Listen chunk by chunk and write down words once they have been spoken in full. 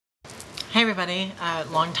Hey everybody,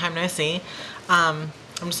 long time no see. I'm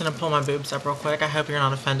just gonna pull my boobs up real quick. I hope you're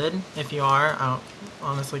not offended. If you are, I don't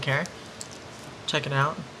honestly care. Check it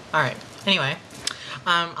out. Alright, anyway.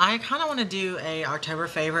 I kind of want to do a October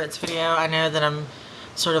favorites video. I know that I'm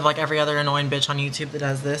sort of like every other annoying bitch on YouTube that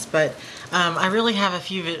does this, but I really have a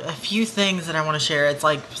few things that I want to share. It's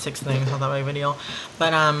like 6 things, not that big of a deal.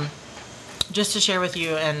 But just to share with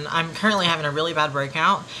you, and I'm currently having a really bad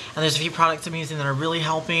breakout, and there's a few products I'm using that are really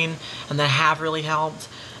helping and that have really helped,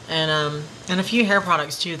 and a few hair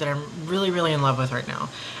products too that I'm really in love with right now,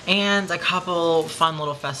 and a couple fun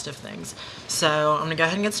little festive things. So I'm gonna go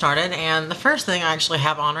ahead and get started, and the first thing I actually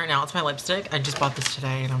have on right now, it's my lipstick. I just bought this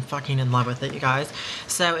today and I'm fucking in love with it, you guys.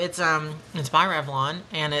 So it's by Revlon,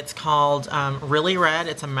 and it's called Really Red.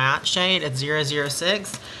 It's a matte shade. It's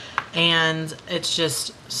 006, and it's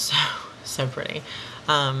just so pretty.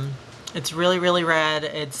 It's really red.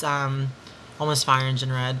 It's almost fire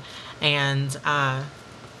engine red, and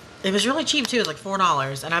it was really cheap too. It was like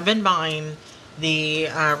 $4, and I've been buying the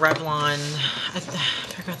Revlon, I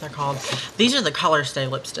forget what they're called. These are the Color Stay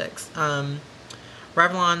lipsticks.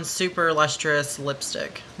 Revlon Super Lustrous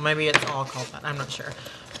Lipstick. Maybe it's all called that. I'm not sure,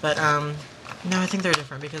 but no, I think they're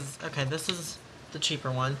different because okay, this is the cheaper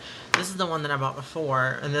one. This is the one that I bought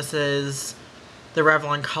before, and this is the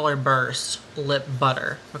Revlon Color Burst Lip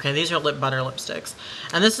Butter. Okay, these are lip butter lipsticks.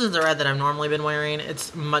 And this is the red that I've normally been wearing.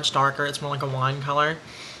 It's much darker. It's more like a wine color.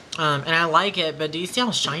 And I like it, but do you see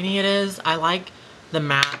how shiny it is? I like the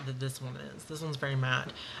matte that this one is. This one's very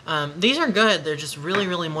matte. These are good. They're just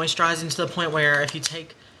really moisturizing to the point where if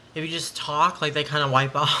you just talk, like they kind of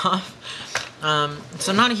wipe off.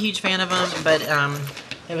 So I'm not a huge fan of them, but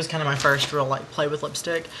it was kind of my first real like play with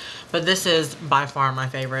lipstick. But this is by far my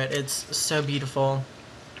favorite. It's so beautiful,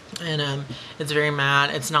 and it's very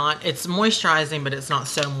matte. It's moisturizing, but it's not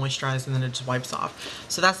so moisturizing that it just wipes off.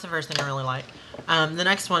 So that's the first thing I really like. The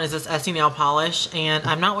next one is this Essie nail polish, and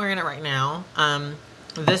I'm not wearing it right now.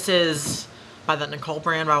 This is by the Nicole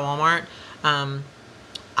brand by Walmart.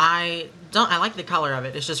 I like the color of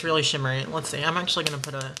it. It's just really shimmery. Let's see. I'm actually gonna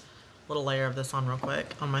put a little layer of this on real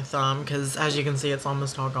quick on my thumb because as you can see it's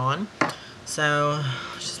almost all gone. So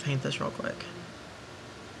let's just paint this real quick.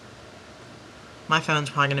 My phone's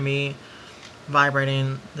probably going to be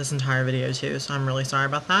vibrating this entire video too, so I'm really sorry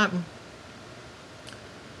about that.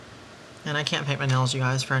 And I can't paint my nails, you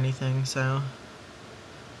guys, for anything, so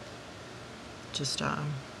just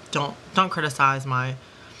don't criticize my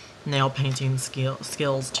nail painting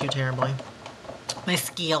skills too terribly. My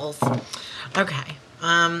skills. Okay.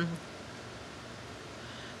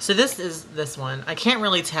 So this is this one. I can't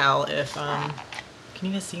really tell if, can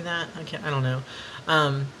you guys see that? I don't know.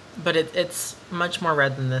 But it's much more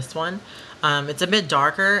red than this one. It's a bit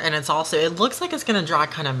darker, and it looks like it's gonna dry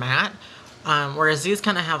kind of matte. Whereas these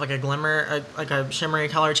kind of have like a glimmer, like a shimmery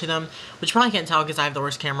color to them, which you probably can't tell because I have the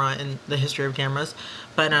worst camera in the history of cameras.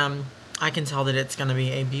 But I can tell that it's gonna be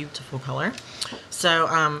a beautiful color. So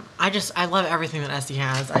I love everything that Essie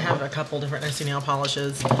has. I have a couple different Essie nail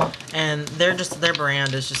polishes, and their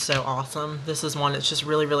brand is just so awesome. This is one that's just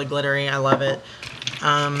really glittery. I love it.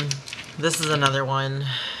 This is another one.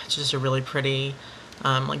 It's just a really pretty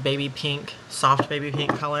like baby pink, soft baby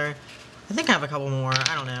pink color. I think I have a couple more.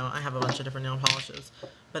 I don't know. I have a bunch of different nail polishes,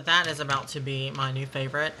 but that is about to be my new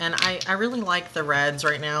favorite. And I really like the reds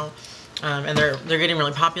right now. And they're getting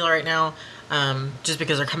really popular right now, just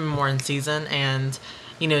because they're coming more in season. And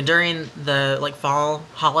you know, during the like fall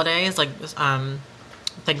holidays, like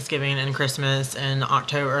Thanksgiving and Christmas and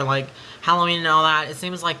October, or like Halloween and all that, it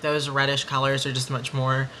seems like those reddish colors are just much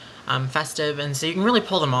more festive, and so you can really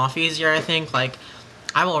pull them off easier. I think like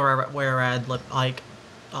I will wear red lip like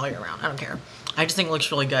all year round. I don't care. I just think it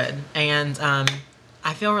looks really good, and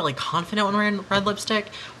I feel really confident when wearing red lipstick,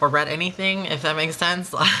 or red anything, if that makes sense.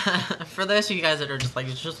 For those of you guys that are just like,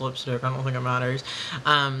 it's just lipstick, I don't think it matters.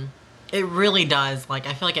 It really does. Like,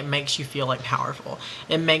 I feel like it makes you feel like powerful.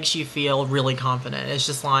 It makes you feel really confident. It's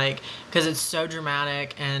just like, because it's so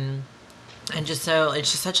dramatic and just so, it's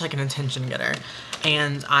just such like an attention getter,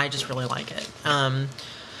 and I just really like it.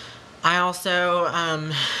 I also,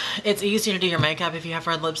 it's easier to do your makeup if you have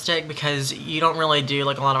red lipstick because you don't really do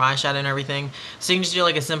like a lot of eyeshadow and everything. So you can just do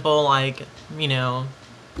like a simple like, you know,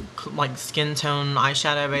 like skin tone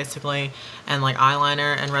eyeshadow basically, and like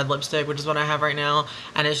eyeliner and red lipstick, which is what I have right now.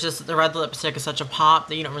 And it's just, the red lipstick is such a pop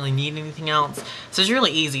that you don't really need anything else. So it's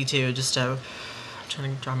really easy too, just to, I'm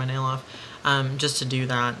trying to dry my nail off, just to do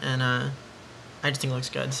that. And I just think it looks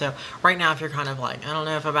good. So right now, if you're kind of like, I don't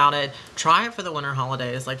know if about it, try it for the winter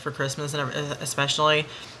holidays, like for Christmas and especially.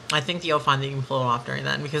 I think you'll find that you can pull it off during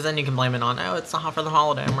then, because then you can blame it on, oh, it's hot for the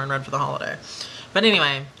holiday, I'm wearing red for the holiday. But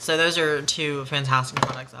anyway, so those are two fantastic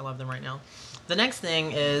products. I love them right now. The next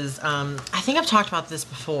thing is, I think I've talked about this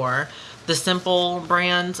before, the Simple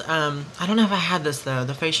brand. I don't know if I had this though,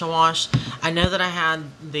 the facial wash. I know that I had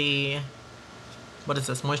the, what is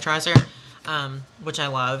this, moisturizer, which I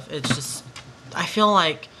love. It's just, I feel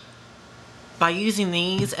like by using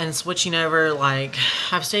these and switching over, like,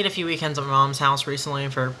 I've stayed a few weekends at my mom's house recently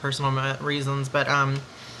for personal reasons, but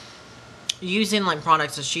using like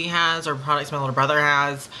products that she has or products my little brother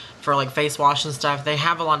has for like face wash and stuff, they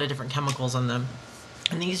have a lot of different chemicals in them,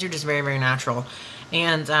 and these are just very, very natural.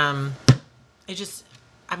 And it just,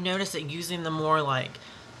 I've noticed that using the more like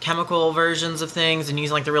chemical versions of things and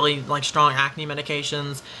using like the really like strong acne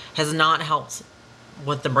medications has not helped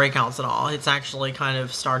with the breakouts at all. It's actually kind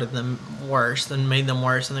of started them worse and made them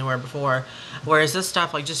worse than they were before. Whereas this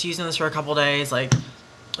stuff, like just using this for a couple days, like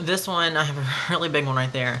this one, I have a really big one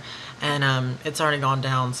right there, and it's already gone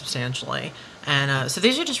down substantially. And so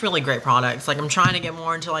these are just really great products. Like I'm trying to get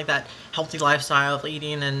more into like that healthy lifestyle of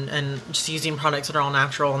eating and just using products that are all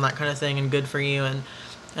natural and that kind of thing and good for you and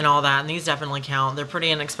all that. And these definitely count. They're pretty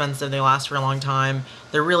inexpensive. They last for a long time.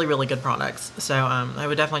 They're really, really good products. So I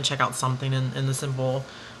would definitely check out something in the Simple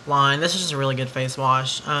line. This is just a really good face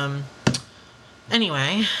wash.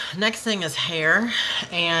 Anyway, next thing is hair.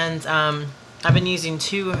 And I've been using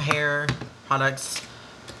 2 hair products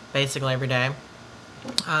basically every day.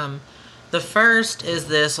 The first is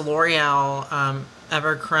this L'Oreal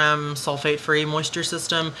Ever Creme Sulfate Free Moisture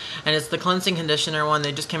System, and it's the cleansing conditioner one.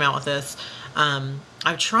 They just came out with this.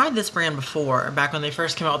 I've tried this brand before, back when they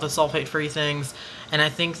first came out with the sulfate free things, and I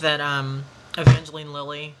think that Evangeline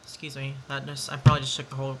Lilly, excuse me, I probably just shook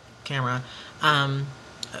the whole camera.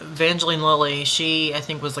 Evangeline Lilly, she I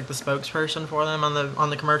think was like the spokesperson for them on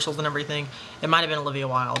the commercials and everything. It might have been Olivia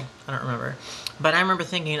Wilde, I don't remember. But I remember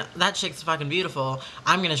thinking, that chick's fucking beautiful.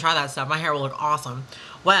 I'm gonna try that stuff. My hair will look awesome.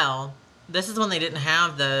 Well, this is when they didn't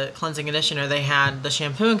have the cleansing conditioner. They had the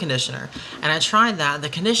shampoo and conditioner. And I tried that. The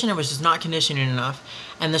conditioner was just not conditioning enough.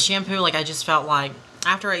 And the shampoo, like, I just felt like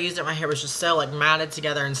after I used it, my hair was just so like matted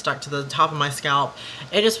together and stuck to the top of my scalp.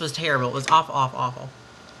 It just was terrible. It was awful, awful, awful.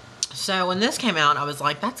 So when this came out, I was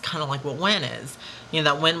like, that's kind of like what Win is. You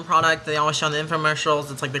know, that Win product they always show on the infomercials.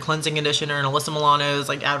 It's like the cleansing conditioner, and Alyssa Milano's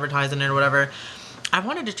like advertising it or whatever. I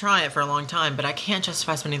wanted to try it for a long time, but I can't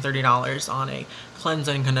justify spending $30 on a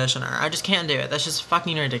cleansing conditioner. I just can't do it. That's just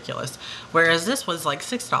fucking ridiculous. Whereas this was like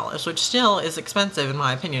 $6, which still is expensive in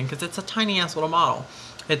my opinion, because it's a tiny ass little bottle.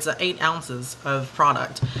 It's 8 ounces of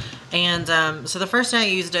product. And so the first day I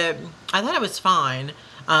used it, I thought it was fine.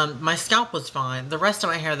 My scalp was fine. The rest of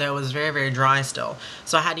my hair though was very, very dry still.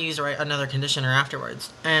 So I had to use another conditioner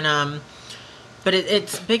afterwards. And but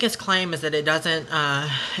its biggest claim is that it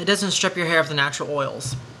doesn't strip your hair of the natural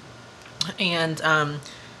oils. And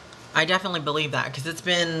I definitely believe that, because it's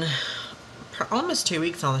been almost 2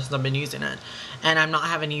 weeks now since I've been using it, and I'm not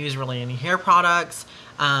having to use really any hair products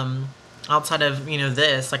outside of, you know,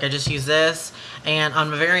 this. Like I just use this, and on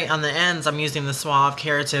the ends I'm using the Suave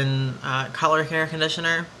Keratin color care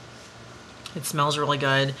conditioner. It smells really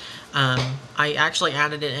good. I actually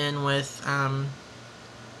added it in with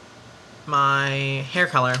my hair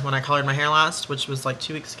color when I colored my hair last, which was like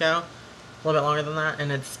 2 weeks ago, a little bit longer than that,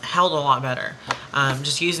 and it's held a lot better.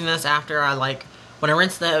 Just using this after when I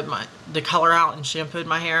rinsed the color out and shampooed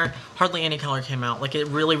my hair, hardly any color came out. Like it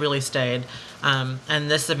really, really stayed.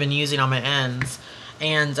 And this I've been using on my ends,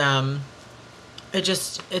 and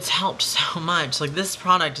it's helped so much. Like this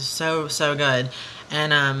product is so, so good.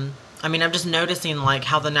 And I mean, I'm just noticing like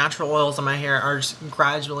how the natural oils in my hair are just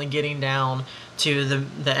gradually getting down to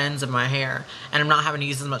the ends of my hair, and I'm not having to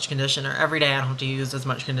use as much conditioner. Every day I don't have to use as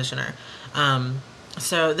much conditioner.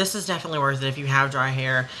 So this is definitely worth it if you have dry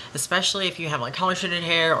hair, especially if you have like color treated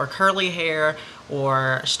hair or curly hair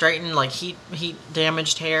or straightened, like heat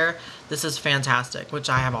damaged hair. This is fantastic, which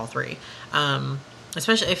I have all 3.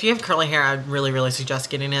 Especially if you have curly hair, I'd really, really suggest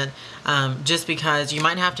getting it, just because you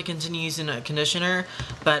might have to continue using a conditioner,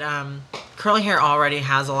 but curly hair already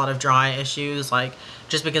has a lot of dry issues, like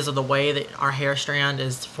just because of the way that our hair strand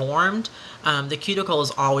is formed. The cuticle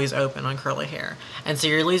is always open on curly hair, and so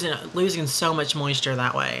you're losing so much moisture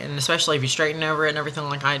that way. And especially if you straighten over it and everything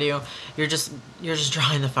like I do, you're just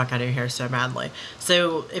drying the fuck out of your hair so badly.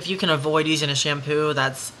 So if you can avoid using a shampoo,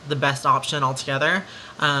 that's the best option altogether.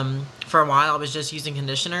 For a while I was just using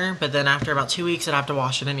conditioner, but then after about 2 weeks I'd have to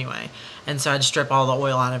wash it anyway, and so I'd strip all the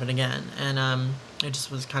oil out of it again, and it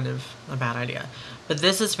just was kind of a bad idea. But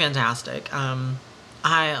this is fantastic.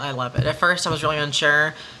 I love it. At first I was really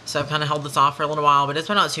unsure, so I've kind of held this off for a little while, but it's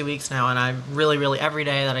been about 2 weeks now, and I really, every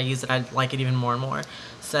day that I use it, I like it even more and more.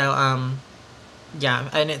 So, yeah,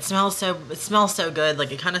 and it smells so good.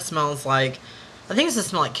 Like, it kind of smells like, I think it's to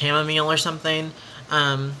smell like chamomile or something,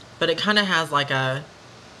 but it kind of has like a,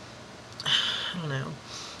 I don't know,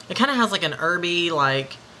 it kind of has like an herby,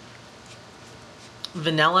 like,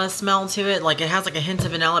 vanilla smell to it. Like, it has like a hint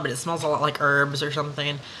of vanilla, but it smells a lot like herbs or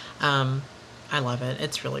something. I love it.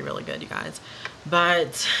 It's really good, you guys.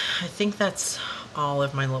 But I think that's all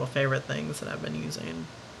of my little favorite things that I've been using.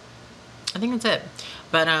 I think that's it.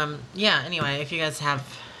 But yeah, anyway, if you guys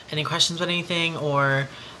have any questions about anything, or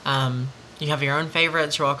you have your own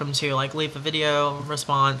favorites, you're welcome to like leave a video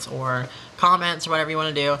response or comments or whatever you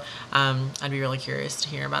want to do. I'd be really curious to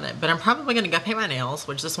hear about it. But I'm probably going to go paint my nails,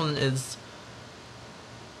 which this one is,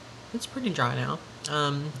 it's pretty dry now.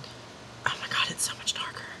 Oh my god, it's so much darker.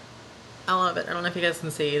 I love it. I don't know if you guys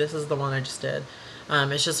can see. This is the one I just did.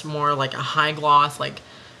 It's just more like a high gloss. Like,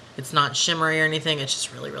 it's not shimmery or anything. It's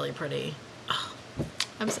just really pretty. Oh,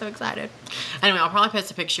 I'm so excited. Anyway, I'll probably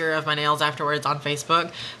post a picture of my nails afterwards on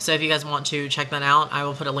Facebook. So if you guys want to check that out, I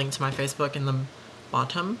will put a link to my Facebook in the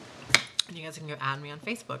bottom. And you guys can go add me on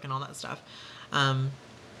Facebook and all that stuff.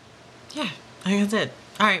 Yeah, I think that's it.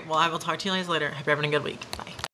 Alright, well, I will talk to you guys later. Hope you're having a good week. Bye.